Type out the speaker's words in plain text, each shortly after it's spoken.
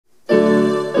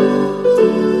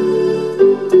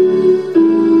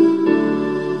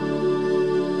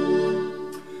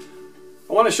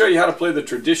want to show you how to play the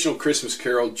traditional Christmas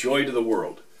carol, Joy to the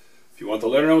World. If you want the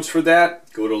letter notes for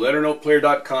that, go to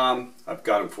LetterNotePlayer.com. I've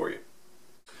got them for you.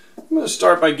 I'm going to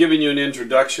start by giving you an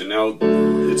introduction. Now,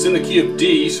 it's in the key of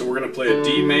D, so we're going to play a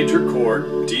D major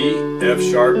chord, D, F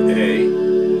sharp, A,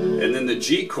 and then the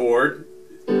G chord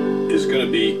is going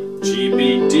to be G,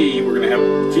 B, D. We're going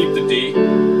to keep the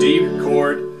D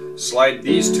chord, slide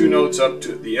these two notes up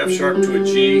to the F sharp to a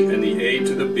G and the A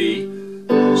to the B.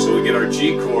 So we get our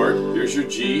G chord. Here's your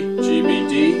G, G, B,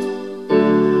 D,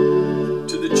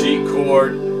 to the G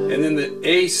chord, and then the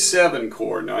A7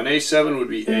 chord. Now an A7 would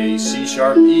be A, C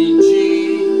sharp, E,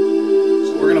 G.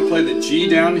 So we're going to play the G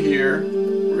down here.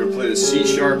 We're going to play the C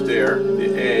sharp there,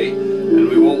 the A, and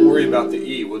we won't worry about the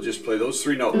E. We'll just play those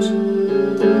three notes.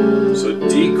 So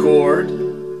D chord,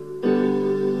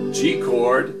 G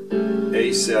chord,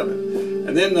 A7.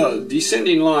 And then the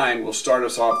descending line will start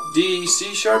us off D,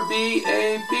 C sharp, B,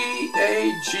 A,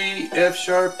 G, F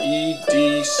sharp, E,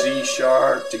 D, C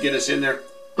sharp to get us in there.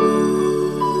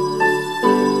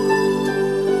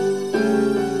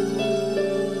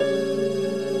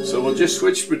 So we'll just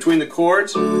switch between the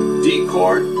chords, D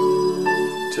chord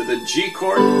to the G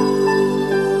chord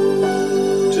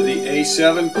to the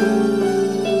A7,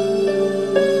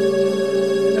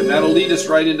 and that'll lead us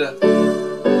right into.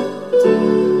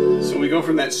 So we go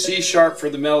from that C sharp for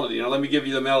the melody. Now let me give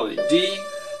you the melody. D,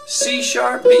 C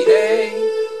sharp, B, A,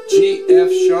 G,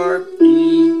 F sharp,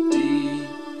 E, D,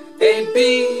 A, B,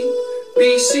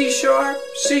 C sharp,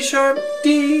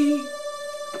 D,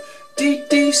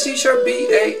 D, C sharp, B,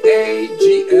 A,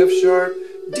 G, F sharp,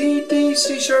 D,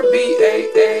 C sharp, B, A,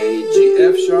 G,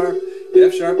 F sharp,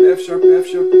 F sharp, F sharp, F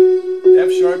sharp,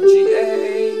 F sharp, G,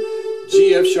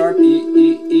 F sharp,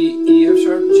 E, F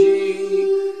sharp, G,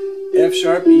 F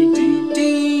sharp, E, D.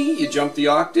 You jump the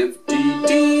octave. D,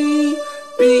 B,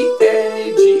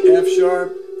 A, G, F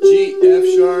sharp, E,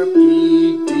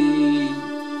 D.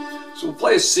 So we'll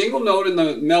play a single note in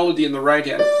the melody in the right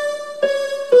hand.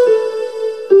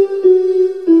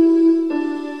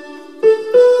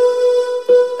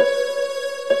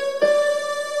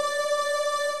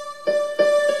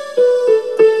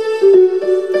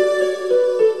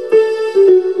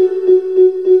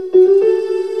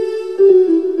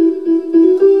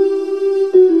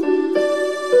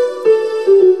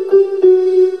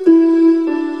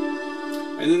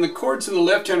 And then the chords in the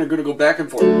left hand are going to go back and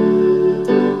forth. I'm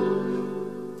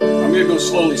going to go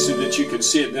slowly so that you can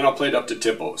see it, and then I'll play it up to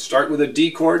tempo. Start with a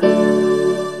D chord. So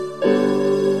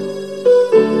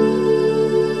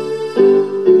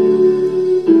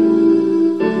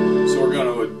we're going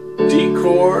to D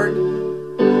chord,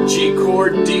 G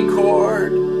chord, D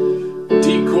chord,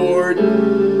 D chord,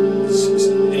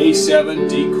 A7,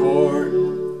 D chord,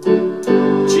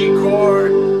 G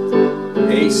chord,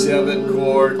 A7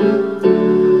 chord,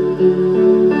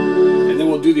 and then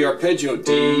we'll do the arpeggio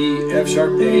D, F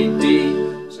sharp, A, D.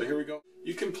 So here we go.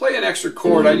 You can play an extra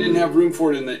chord. I didn't have room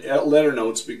for it in the letter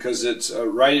notes because it's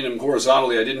writing them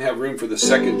horizontally. I didn't have room for the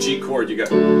second G chord. You got.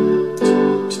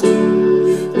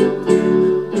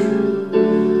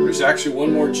 There's actually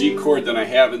one more G chord than I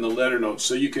have in the letter notes,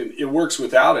 so you can. It works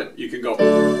without it. You can go.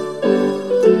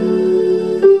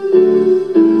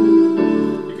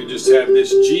 Just have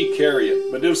this G carry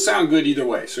it, but it'll sound good either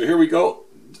way. So here we go,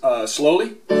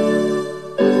 slowly.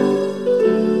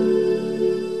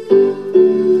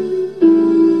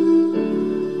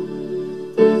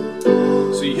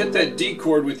 So you hit that D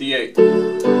chord with the A,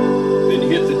 then you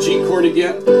hit the G chord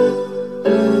again,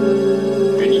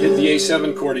 and you hit the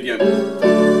A7 chord again.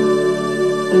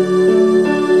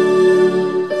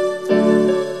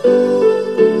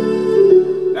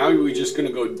 Now we're just going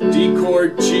to go D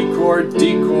chord, G chord,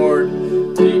 D chord,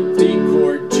 D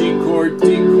chord, G chord,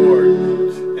 D chord.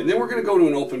 And then we're going to go to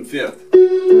an open fifth. And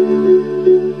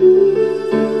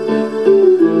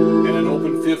an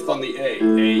open fifth on the A.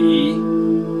 E.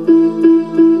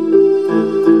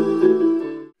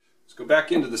 Let's go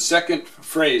back into the second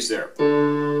phrase there.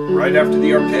 Right after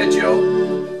the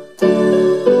arpeggio.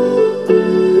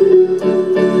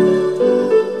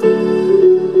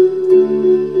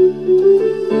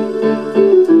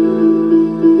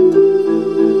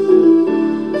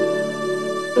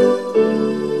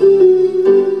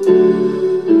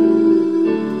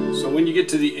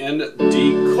 To the end,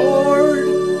 D chord,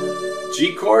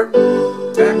 G chord,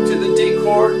 back to the D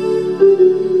chord,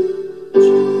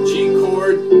 G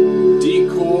chord, D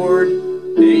chord,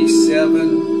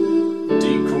 A7, D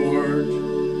chord.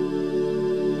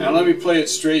 Now let me play it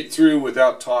straight through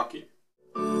without talking.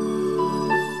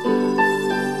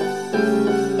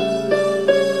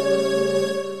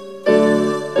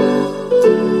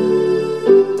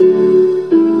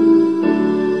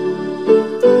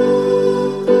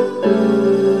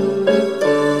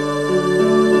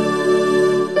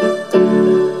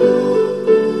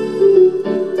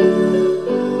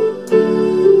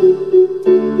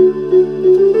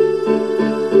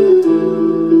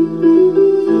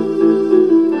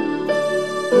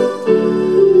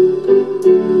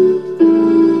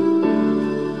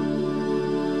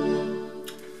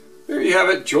 you have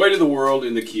it, Joy to the World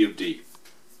in the key of D.